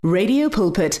Radio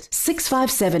Pulpit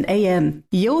 657 AM,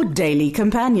 your daily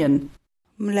companion.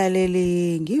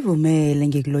 Mlaleli ngivumele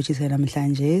ngikulochisa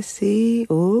namhlanje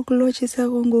ukulotshisa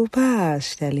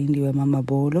kungupastor Lindiwe Mama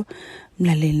Bolo.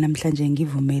 Mlaleli namhlanje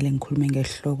ngivumele ngikhulume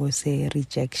ngehloko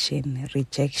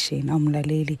rejection.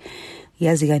 Awumlaleli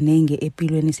yazi kanenge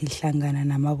empilweni sihlangana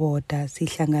namaboda,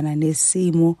 sihlangana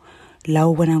nesimo la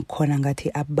ubona khona ngathi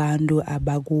abantu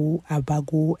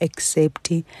abaku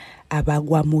accept,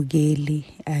 abakwamukeli,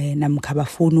 namkha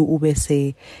bafuna ube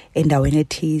endaweni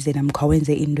ethize, namkha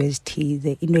wenze into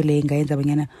ezithize. Into le ingayenza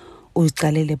abanyana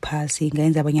uzicalele phasi,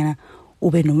 ingayenza abanyana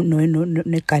ube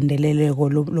negandeleleko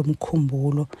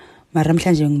lomkhumbulo. Mara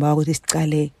namhlanje ngibawa ukuthi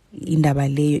sicale indaba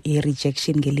leyo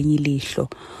rejection ngelinye ilihlo,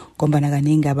 ngoba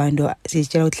kaningi abantu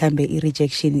sitshela ukuthi mhlambe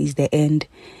rejection is the end.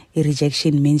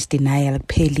 Rejection means denial,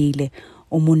 kuphelile.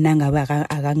 Umuntu nangabe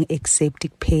akangi-accept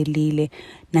kuphelile,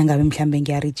 nangabe mhlambe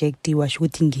ngiya-rejectiwa washo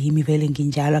ukuthi ngimi vele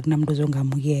nginjalo, akunamuntu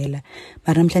ozongamukela.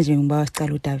 Mara namhlanje ngibawa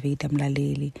sicala uDavid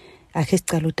amlaleli, akhe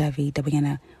sicala uDavid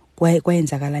abanyana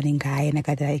kwayenzakalani ngaye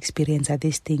nakade experience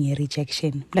this thing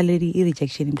rejection. Mlaleli,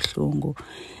 rejection ibhlungu.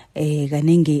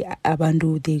 Kaningi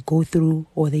abantu they go through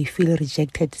or they feel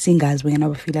rejected, singazi bonyana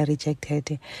ba feel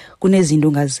rejected. Kunezinto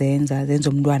ungazenza zenza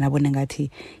umntwana abone ngathi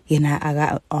yena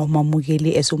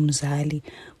awumamukeli esumzali.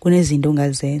 Kunezinto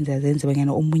ungazenza zenza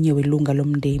bonyana omunye welunga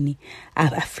lomndeni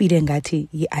afile ngathi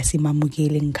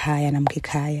asimamukeli ngikhaya namkha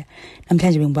ekhaya.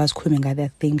 Namhlanje bengibawa sikhulume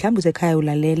that thing. Mhlawumbe usekhaya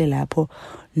ulalele lapho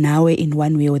nawe in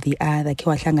one way or the other ke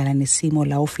wahlangana nesimo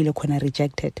la ufile khona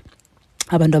rejected.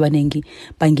 Abantu abanengi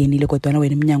bangenile kodwa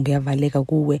wena iminyango yavaleka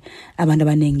kuwe. Abantu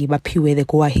abanengi baphiwe the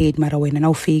go ahead, mara wena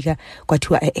nawufika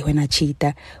kwathiwa wena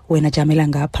cheater, wena jamela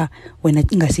ngapha, wena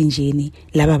ingasinjeni,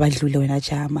 laba badlule wena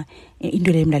jama.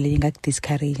 Into le mlaleli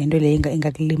ingakudiscourage, into le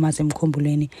ingakulimaza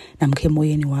emkhumbulweni namkha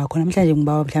emoyeni wakho. Namhlanje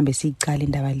ngibawa mhlambe sicala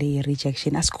indaba le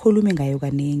rejection, asikhulume ngayo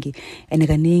kaningi.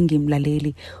 Kaningi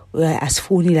mlaleli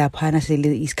asifuni lapha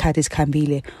nasele isikhathi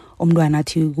esikhambile umntwana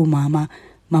athi kumama,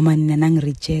 mama nina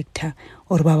nangirejecta,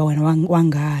 or baba wena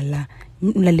wangala.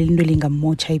 Mlaleli into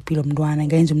lingamocha impilo umntwana,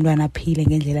 ngayenza umntwana aphile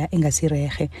ngendlela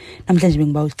engasirehe. Namhlanje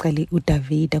bengibawa ucale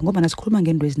uDavid, ngoba nasikhuluma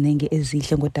ngento eziningi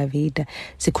ezihle ngoDavid.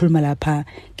 Sikhuluma lapha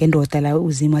ngendoda la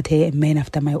uzima athe a man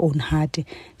after my own heart.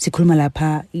 Sikhuluma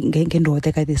lapha ngendoda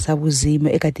ekade sabuzima,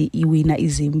 ekade iwina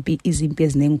izimpi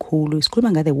ezinenkulu.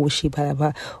 Sikhuluma ngade worship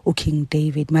lapha uKing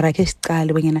David. Mara ke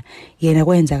sicale bonyana yena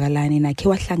kwenzakalani nakhe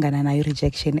wahlangana nayo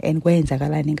rejection and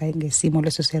kwenzakalani ngesimo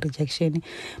leso se rejection.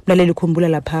 Mlaleli khumbula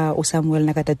lapha uSamuel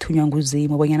nakade athunywa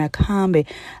nguzimo bonyana khambe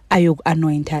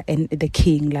ayoku-anointa the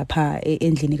king lapha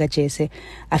endlini kaJese.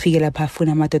 Afike lapha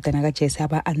afuna amadodana kaJese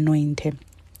aba-anointe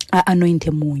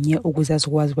munye ukuze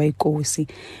azokwazi bayinkosi.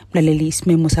 Mlaleli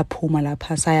isimemo saphuma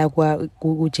lapha saya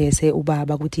kuJese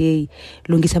ubaba ukuthi hey,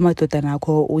 lungisa amadodana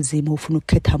akho, uzimo ufuna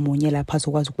ukukhetha munye lapha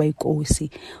azokwazi ukuba yinkosi,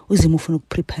 uzimo ufuna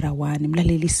ukuprepare one.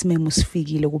 Mlaleli isimemo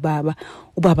sifikile kubaba,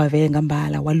 ubaba vele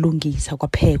ngambala walungisa,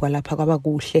 kwaphekwa lapha kwaba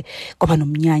kuhle, kwaba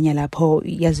nomnyanya lapho.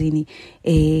 Yazini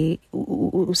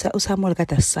uSamuel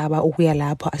kade asaba ukuya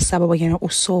lapho, asaba bonyana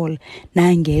uSaul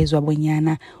nangezwa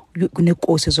bonyana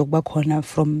kunenkosi zokuba khona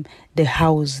from the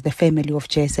house, the family of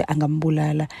Jesse,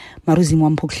 angambulala. Maruzimo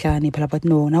wamphukuhlane phala, but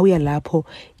no, now uya lapho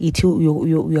ithi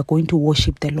you are going to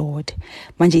worship the Lord.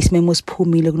 Manje isimemo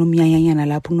siphumile, kunomnyanyana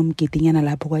lapho, kunomgidinyana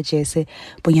lapho kwaJese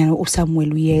bonyana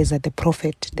uSamuel uyeza, the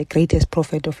prophet, the greatest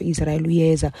prophet of Israel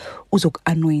uyeza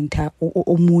uzoku-anointa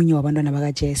omunye wabantwana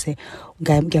bakaJese.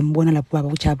 Ngiyambona lapho baba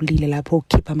ujabulile lapho,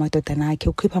 ukhipha amadodana akhe,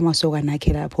 ukhipha amasokana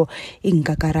akhe lapho,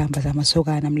 ingakaramba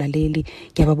zamasokana. Mlaleli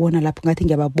ngiyababona lapho, ngathi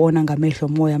ngiyababona ngamehlo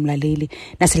moya mlaleli,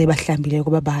 nasele bahlambile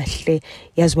kuba bahle.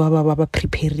 Yazi baba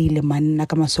prepareile man,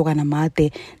 nakamasokana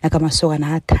made,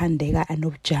 nakamasokana athandeka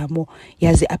anobujamo,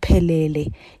 yazi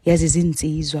aphelele, yazi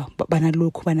izinsizwa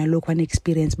banalokhu bane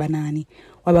experience banani.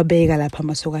 Wababeka lapha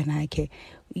amasokana akhe,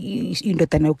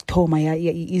 indodana yokuthoma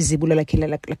izibulo lakhe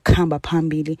lakhamba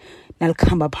phambili,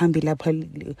 nalikhamba phambili lapha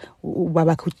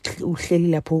ubaba uhleli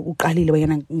lapho uqalile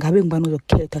bonyana ngabe ngibani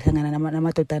uzokukhetha hlangana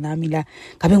namadodana ami la,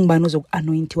 ngabe ngibani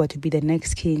uzoku-anointiwa to be the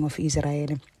next king of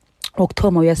Israel.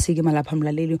 Okuthoma uyasikima lapha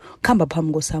mlaleli, khamba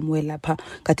phambi koSamuel lapha,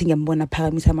 ngathi ngiyambona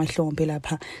phakamisa amahlombe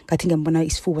lapha, ngathi ngiyambona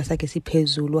isifuba sakhe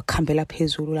siphezulu, wakhambela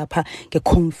phezulu lapha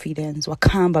ngeconfidence.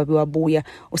 Wakhamba bewabuya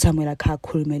uSamuel akha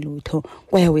akhulume lutho.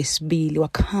 Kwaya wesibili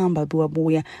wakhamba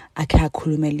bewabuya akha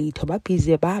akhulume lutho.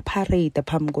 Babhizi baparade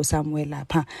phambi koSamuel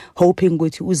lapha, hoping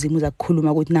ukuthi uzima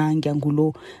uzakukhuluma ukuthi nangi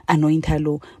angulo anointa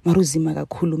lo, maruzima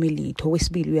akakhulume lutho.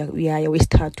 Wesibili uyaya,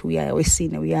 wesithathu uyaya,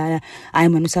 wesine uyaya. Hayi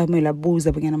man uSamuel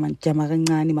abuza bonyana man jama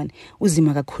kancane man,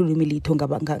 uzima kakhuluma litho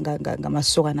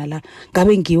ngamasokana la,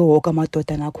 ngabe ngiwo wonke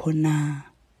amadoda nakho na.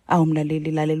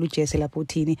 awumlaleli lalela uJesse lapho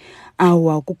uthini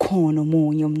awa kukhona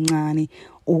umunye omncane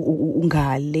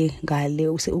ungale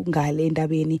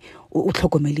endabeni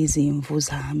uhlogomela izimvu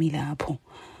zami lapho.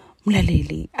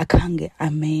 Mlaleli akhange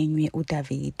amenywe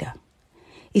uDavida.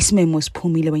 Isimemo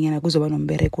siphumile banyana kuzoba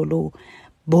nombereko lo.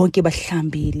 Bonke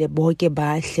bahlambile, bonke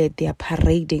bahle, they are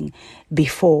parading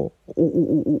before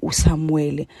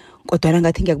uSamuel. Kodwa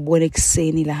ngathi ngiyakubona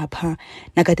ekseni lapha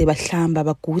nakade bahlamba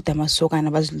baguda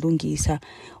amasokana bazilungisa.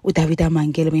 uDavida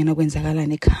amangele banyana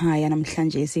kwenzakalana ekhaya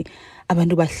namhlanje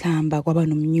abantu bahlamba kwaba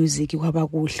nomusic kwaba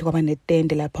kuhle kwaba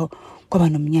netende lapha kwaba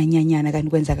nomnyanyanyana kanti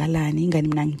kwenzakalani ingani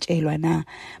mina ngitshelwa na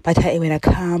batha wena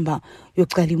khamba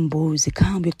uyocala imbuzi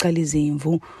khamba uyocala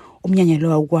izimvu umnyanya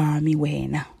lo akwami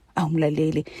wena.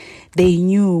 Awumlaleli, they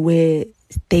knew where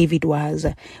David was,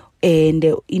 and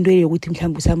into yokuthi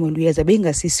mhlawumbe uSamuel uyeza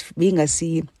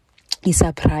bengasi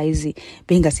isurprise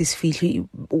bengasisifihli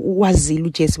wazile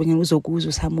uJesse bengena uzokuza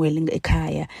uSamuel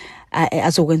ekhaya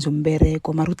azokwenza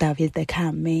umbereko mara uDavid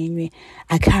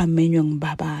akhamenywe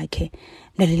ngibabakhe.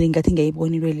 Mlaleli ngathi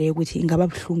ngiyayibonilwe le ukuthi ingaba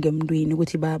buhlungu emntwini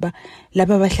ukuthi baba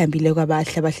laba abahlambile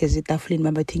kwabahle bahlezi etafuleni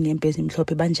babathi ngempezi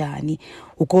emhlophe banjani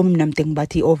ukomi namde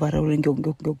ngibathi overall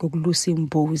ngokulusa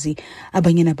imbuzi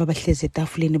abanye nabo bahlezi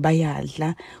etafuleni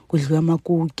bayadla kudliwa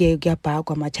amakuke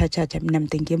kuyabhakwa amachachacha mina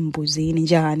mde ngembuzini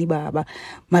njani baba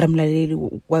mara mlaleli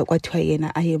kwathiwa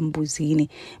yena ayembuzini.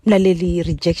 Mlaleli,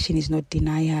 rejection is not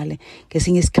denial.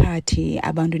 Ngesinye isikhathi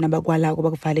abantu nabakwalako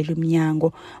bakuvalela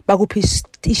umnyango bakuphi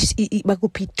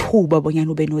ithuba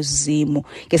bonyana ube nozimo.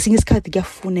 Ngesinye isikhathi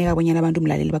kuyafuneka bonyana abantu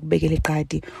mlaleli bakubekele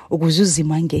eqadi ukuze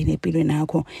uzimo angene empilweni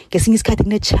yakho. Ngesinye isikhathi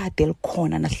kunechart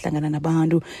elikhona nasihlangana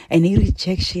nabantu, and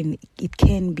rejection it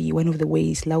can be one of the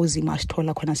ways la uzimo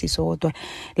asithola khona sisodwa,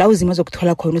 la uzimo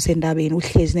azokuthola khona usendabeni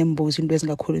uhlezi nembuzi into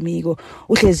ezingakhulumiko,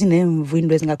 uhlezi nemvu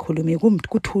into ezingakhulumiko,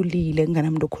 kuthulile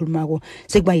kunganamuntu okhulumako,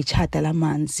 sekuba yichata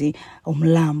lamanzi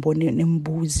umlambo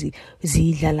nembuzi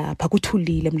zidla lapha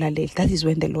kuthulile mlaleli. That is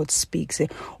when the Lord speaks.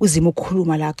 Uzimo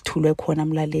ukukhuluma la kuthulwe khona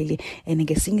mlaleli. And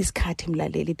ngesinye isikhathi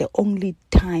mlaleli, the only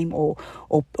time or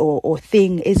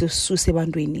thing ezosusa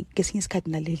ebantwini ngesinye isikhathi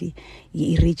mlaleli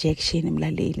i-rejection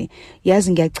mlaleli.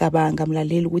 Yazi ngiyacabanga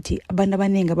mlaleli ukuthi abantu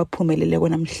abaningi abaphumelele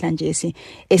namhlanje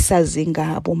esazi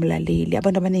ngabo mlaleli,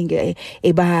 abantu abaningi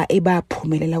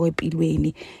ebaphumelela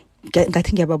kwempilweni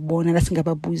ngathi ngiyababona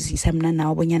lasingababuzisa mina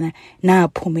nawo bonyana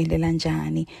naphumelela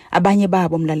njani. Abanye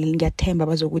babo mlaleli ngiyathemba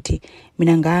bazokuthi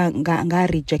mina nga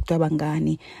reject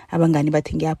abangani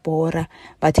bathi ngiyabhora,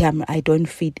 bathi I don't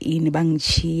fit in,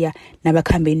 bangichiya,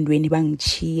 nabakhamba endweni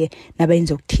bangichiye,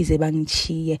 nabenza ukuthize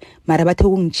bangichiye. Mara bathe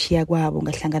ukungichiya kwabo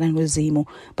ngahlangana nozimo,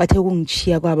 bathe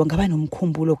ukungichiya kwabo ngaba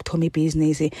nomkhumbulo okuthoma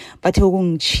ibusiness, bathe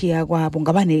ukungichiya kwabo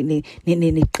ngaba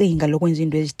neqinga lokwenza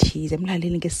into ezithize.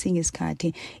 Mlaleli, ngesinye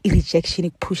isikhathi rejection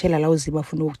ikuphushela la uzima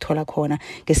afuna ukuthola khona.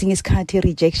 Ngesinye isikhathi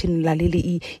rejection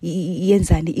laleli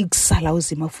iyenzani ikusala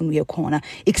uzima afuna uye khona,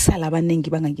 ikusala abaningi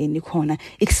bangangeni khona,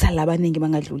 ikusala abaningi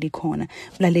bangadluli khona.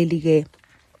 Mlaleli ke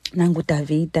nangu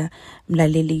Davida,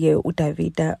 mlaleli ke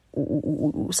uDavida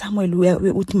uSamuel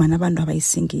uthi mana abantu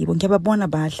abayisingibo ngiyababona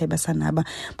bahle basanaba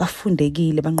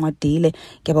bafundekile banqwadile,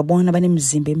 ngiyababona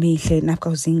banemizimba emihle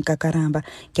nafukawuzinkakaramba,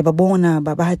 ngiyababona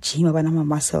babajima banama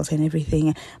muscles and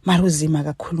everything, mara uzima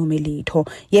akakhulume litho.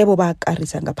 Yebo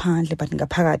bakarisa ngaphandle but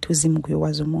ngaphakathi uzima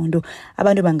kuyowazi umuntu.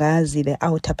 Abantu bangazi the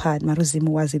outer part mara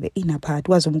uzima wazi the inner part,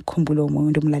 wazi umkhumbulo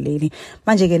womuntu mlaleli.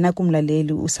 Manje ke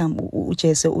nakumlaleli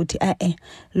uJesse uthi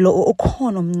lo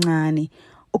ukhona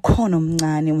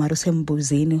omncane mara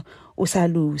usembuzini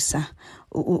usalusa.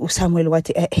 uSamuel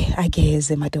wathi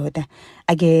ageze madoda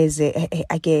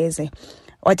ageze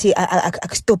wathi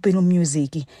akustopeni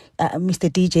umusic. Mr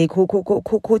DJ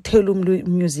ko tell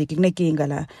music kunenkinga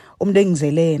la, umuntu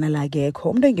engizelena la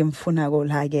akekho, umuntu engimfunako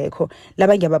la akekho,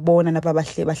 laba ngiyababona naba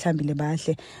bahlambile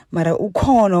bahle mara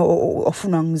ukhona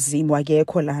ofuna ngizimo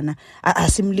akekho lana.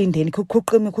 Asimlindeni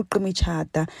kuqima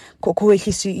ichata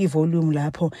kwehlisa ivolume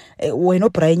lapho, wena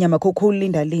oBrian nyama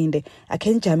linde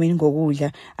akhenjameni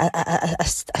ngokudla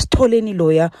asitholeni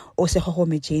loya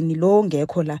osehohomejeni lo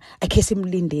ngekho la akhe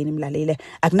simlindeni mlalele.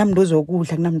 Akunamuntu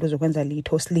ozokudla, akunamuntu ozokwenza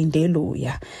litho, silinde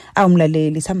loya.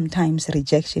 Awumlaleli, sometimes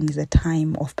rejection is a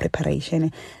time of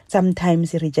preparation.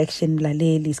 Sometimes rejection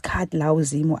mlaleli isikhathi la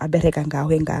uzimo abereka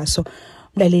ngawe ngaso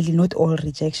mlaleli, not all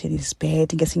rejection is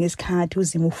bad. Ngesinye isikhathi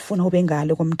uzima ufuna ube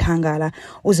ngale komthangala,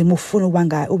 uzima ufuna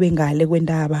ube ngale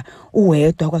kwendaba,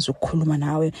 uwedwa kwazi ukukhuluma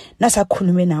nawe.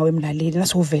 Nasakhulume nawe mlaleli,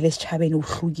 nasuvele esichabeni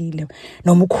uhlukile,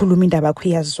 noma ukhuluma indaba yakho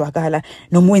iyazwakala,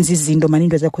 noma wenza izinto manje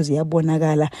into zakho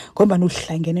ziyabonakala, ngoba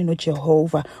uhlangene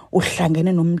noJehova,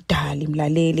 uhlangene nomdali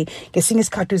mlaleli. Ngesinye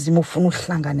isikhathi uzima ufuna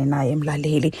uhlangane naye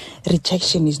mlaleli.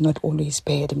 Rejection is not always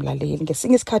bad mlaleli.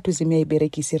 Ngesinye isikhathi uzima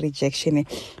uyiberegisa rejection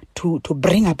to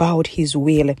bring about his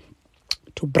will,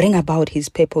 to bring about his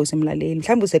purpose mlaleli.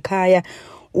 Mhlawumbe usekhaya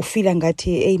ufila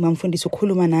ngathi hey mamfundisi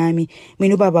ukhuluma nami,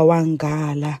 mina ubaba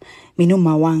wangala, mina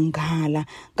uma wangala,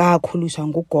 ngakhuliswa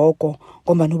ngugogo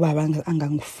ngoba nobaba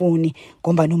angangifuni,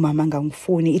 ngoba nomama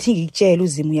angangifuni. Ithi ngikutshela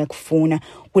uzima uyakufuna,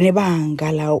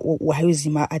 kunebanga la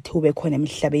wayuzima athi ube khona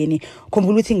emhlabeni.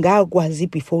 Khumbula ukuthi ngakwazi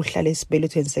before uhlala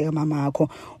esibelethweni sika mama wakho,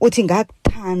 uthi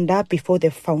ngakuthanda before the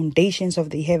foundations of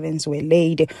the heavens were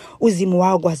laid. Uzima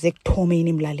wakwazi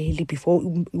ekuthomeni mlaleli before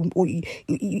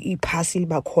iphasi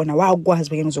liba khona, wakwazi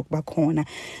beke uzokuba khona.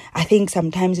 I think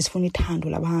sometimes isifuna ithando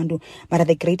labantu, but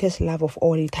the greatest love of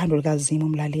all ithando likazimo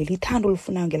mlaleli. Ithando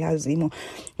lifuna ngelazimo.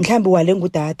 Mhlambe wale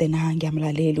ngudade nange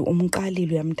amlaleli,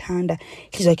 umqalile uyamthanda,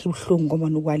 ihliziyo yakhe ibhlungu ngoba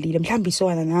nokwalile. Mhlambe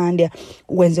isokana nande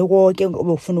ukwenze konke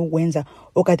obufuna ukwenza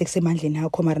okade kusemandleni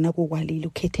yakho, mara nakukwalile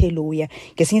ukhethele uya.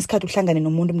 Ngesinye isikhathi uhlangane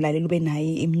nomuntu mlaleli ube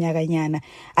naye iminyakanyana,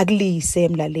 akulise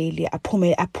mlaleli,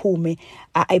 aphume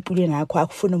ayipulweni yakho,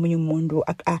 akufuna omunye umuntu,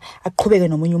 aqhubeke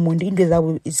nomunye umuntu. Into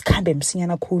zabo isikhambe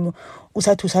msinyana kakhulu,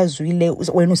 usathi usazwile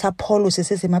wena usaphola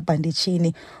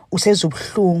usesemabhanditshini,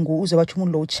 usezubhlungu, uze wathi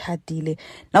umuntu lo uchadile.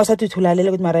 Na usathi uthulalele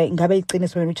ukuthi mara ngabe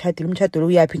iqiniso wena uchadile, umshado lo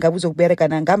uyapi, ngabe uzokubereka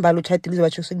na, ngambala uchadile uze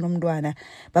wathi usenomntwana,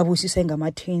 babusise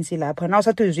ngama-twins lapha. Na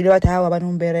usathi uzwile wathi hawa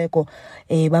banombereko,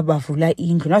 babavula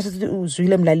indlu. Na usathi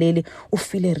uzwile mlaleli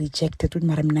ufile rejected ukuthi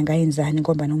mara mina ngayenzani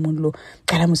ngoba nomuntu lo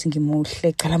qala musi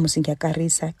ngimuhle, qala musi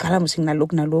ngiyakarisa, qala musi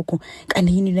nginalokhu nalokhu,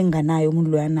 kanti yini lenganayo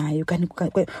umuntu lo yanayo, kanti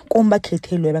komba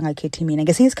khethelwe bangakhethi mina.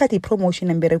 Ngesinye isikhathi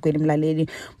ipromotion emberegweni mlaleli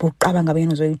buqabanga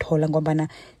bengena uzoyithola ngoba na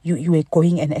you were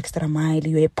going an extra mile,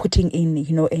 you were putting in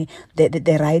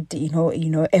the right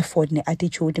effort ne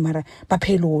attitude, mara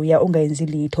bapheloya ungayenzi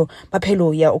litho,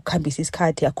 bapheloya ukukhambisa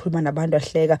isikhathi akhuluma nabantu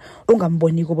ahleka,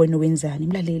 ungamboni kubona wenzani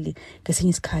mlaleli. Ngesinye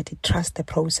isikhathi trust the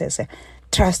process,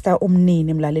 trust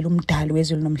umnini mlaleli, umdali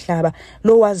wezulu nomhlaba,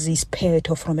 lo wazi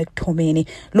isiphetho from ekuthomeni,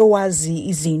 lo wazi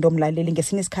izinto mlaleli.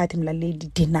 Ngesinye isikhathi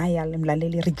mlaleli denial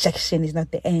mlaleli, rejection is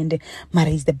not the end, mara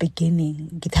is the beginning.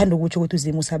 Ngithanda ukuthi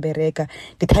uzima usabereka,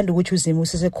 ngithanda ukuthi uzima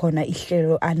usesekhona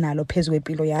ihlelo analo phezulu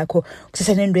kwempilo yakho,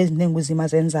 kusesenento eziningi uzima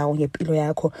zenzayo ngempilo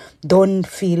yakho. Don't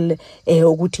feel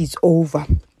ukuthi it's over.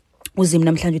 Uzima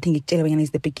namhlanje uthi ngikutshela banyana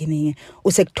is the beginning,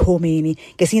 usekuthomeni.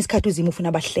 Ngesinye isikhathi uzima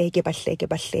ufuna bahleke,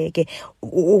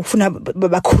 ufuna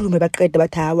bakhulume baqede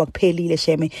bathi hawa kuphelile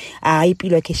sheme, hayi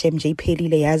impilo yakhe sheme nje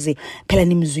iphelile, yazi phela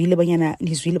nizwile banyana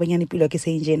impilo yakhe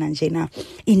seyinjena,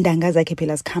 indanga zakhe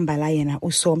phela zikhamba la yena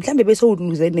uso. Mhlambe bese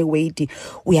uluze ne-weight,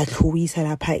 uyahluwisa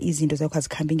lapha izinto zakho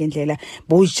azikhambi ngendlela,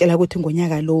 bowuzitshela ukuthi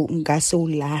ngonyaka lo ngase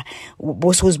ula,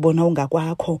 bose uzibona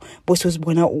ungakwakho, bose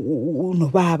uzibona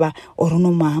unobaba or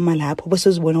unomama lapho, bese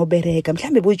uzibona ubereka.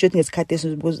 Mhlambe boyijothi ngesikhathi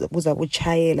esibuza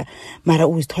buchayela, mara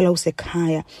uzithola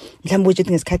usekhaya. Mhlambe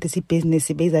boyijothi ngesikhathi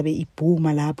sibusiness bezabe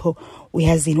ibhuma lapho,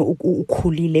 uyazini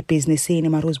ukhulile ebusinessini,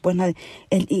 mara uzibona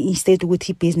instead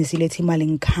ukuthi ibusiness ilethe imali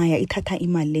ngikhaya ithatha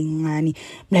imali lencane.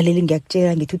 Mlaleli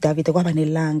ngiyakutshela ngithi uDavid kwaba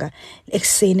nelanga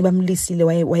ekseni bamlisile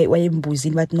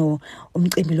wayembuzini bathi no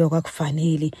umcimbi lo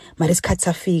kwakufanele, mara isikhathi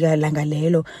safika langa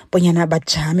lelo bonyana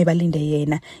bajame balinde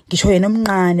yena. Ngisho yena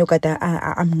omncane okada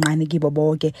amncane kibo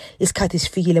bonke, isikhathi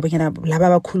sifikile bonyana laba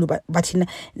abakhulu bathina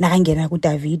nakangena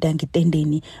kuDavida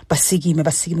ngitendeni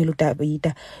basikimela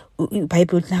uDavida.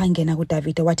 iBhayibheli nakangena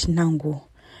kuDavida wathi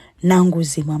nangu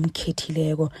uzima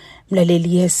amkhethileko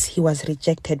mlaleli. Yes, he was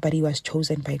rejected but he was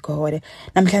chosen by God.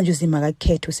 Namhlanje uzima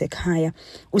akakhethe usekhaya,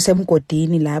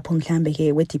 usemgodini lapho mhlambe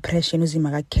ke we depression, uzima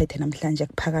akakhethe namhlanje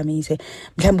akuphakamise.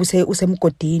 Mhlambe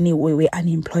usemgodini we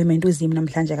unemployment, uzima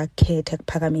namhlanje akakhethe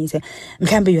akuphakamise.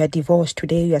 Mhlambe you are divorced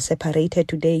today, you are separated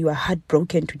today, you are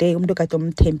heartbroken today. Umuntu kade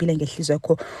umthembile ngehliziyo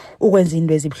yakho ukwenza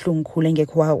into ezibhlungu khulu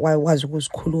engekho wazi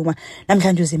ukuzikhuluma.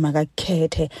 Namhlanje uzima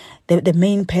akakhethe. The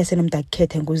main person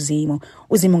umntakhethe nguzima.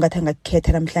 Uzima ungathanga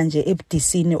kukhetha namhlanje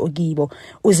ebudisini okibo,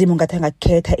 uzima ungathanga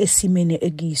kukhetha esimene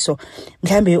ekiso.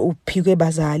 Mhlambe uphikwe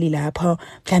bazali lapha,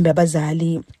 mhlambe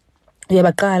abazali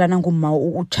uyabaqala nanguma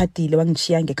uchadile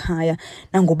wangishiya ngekhaya,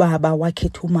 nangubaba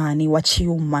wakhetha umani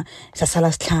wachiya uma,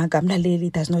 sasala sihlanga. Mlaleli,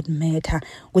 it does not matter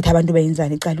ukuthi abantu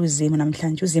bayenzani. Icala uzimo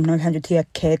namhlanje, uzimo namhlanje uthi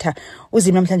uyakukhetha,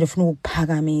 uzimo namhlanje ufuna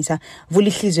ukuphakamisa. Vula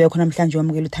ihliziyo yakho namhlanje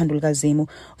wamukela uthando lukaZimo,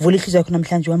 vula ihliziyo yakho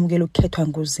namhlanje wamukela ukukhethwa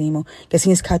nguZimo.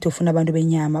 Ngesinye isikhathi ufuna abantu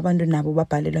benyama, abantu nabo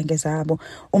babhalelwa ngezabo,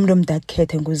 umuntu omdala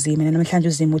akhethe nguZimo. Namhlanje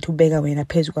uzimo uthi ubeka wena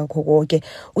phezulu kwakho konke,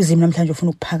 uzimo namhlanje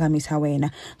ufuna ukuphakamisa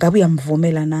wena. Ngabe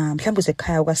uyamvumela na? Mhlawumbe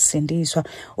usekhaya ukasindiswa,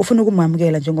 ufuna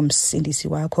ukumamukela njengomsindisi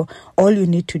wakho. All you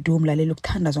need to do, mlaleli,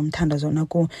 ukuthandaza umthandazo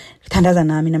nakho. Thandaza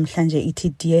nami namhlanje ithi,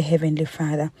 Dear Heavenly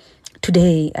Father,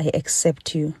 today I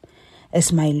accept you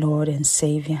as my Lord and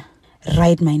Savior.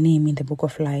 Write my name in the book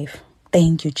of life.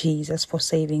 Thank you, Jesus, for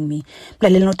saving me.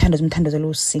 Mlaleli, nothandaza umthandazo lo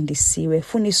usindisiwe.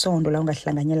 Funa isondo la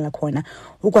ungahlanganyela khona,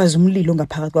 ukwazi umlilo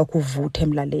ngaphakathi kwakho uvuthe.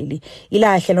 Mlaleli,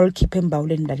 ilahle lolikhipha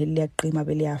embawuleni, mlaleli, liyaqima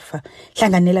beliyafa.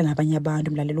 Hlanganela nabanye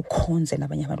abantu, mlaleli, ukhonze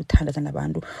nabanye abantu, uthandaza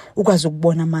nabantu, ukwazi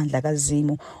ukubona amandla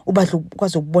kaZimo,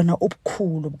 ukwazi ukubona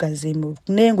ubukhulu bukaZimo.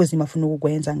 Kunengo uZimo afuna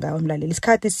ukukwenza ngawe, mlaleli.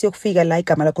 Isikhathi siyokufika la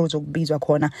igama lakho lizokubizwa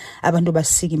khona, abantu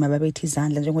basikima babethi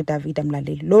izandla njengoDavid,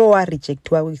 mlaleli, lo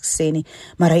warejectwa kwekuseni,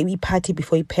 mara iphathi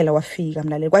before iphela wafika,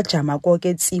 mlaleli. Kwajama konke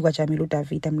etsi kwajamela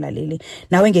uDavid, mlaleli.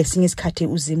 Nawe ngesinye isikhathi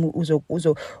uZimo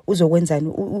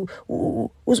uzokwenzani,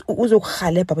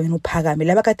 uzokuhalebha wena uphakame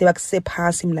laba kade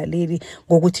bakusephasi, mlaleli,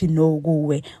 ngokuthi no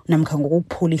kuwe, namkha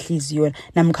ngokuphula ihliziyo,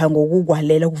 namkha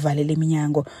ngokukwalela ukuvalela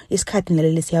iminyango. Isikhathi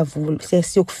mlaleli siyavula,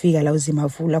 siyokufika la uZimo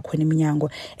avula khona iminyango,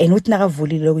 and uthi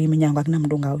nakavulile kuyiminyango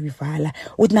akunamuntu ongayivala,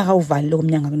 uthi nakawuvalile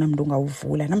kumnyango akunamuntu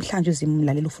ongawuvula. Namhlanje uZimo,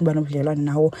 mlaleli, ufuna ubudlelwano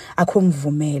nawo, akho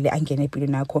mvumele angene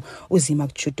empilweni yakho, uZimo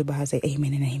akujudubaze.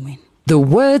 Amen and amen. The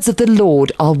words of the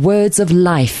Lord are words of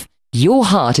life. Your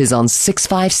heart is on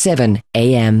 657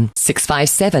 AM.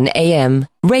 657 AM,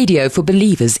 radio for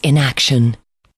believers in action.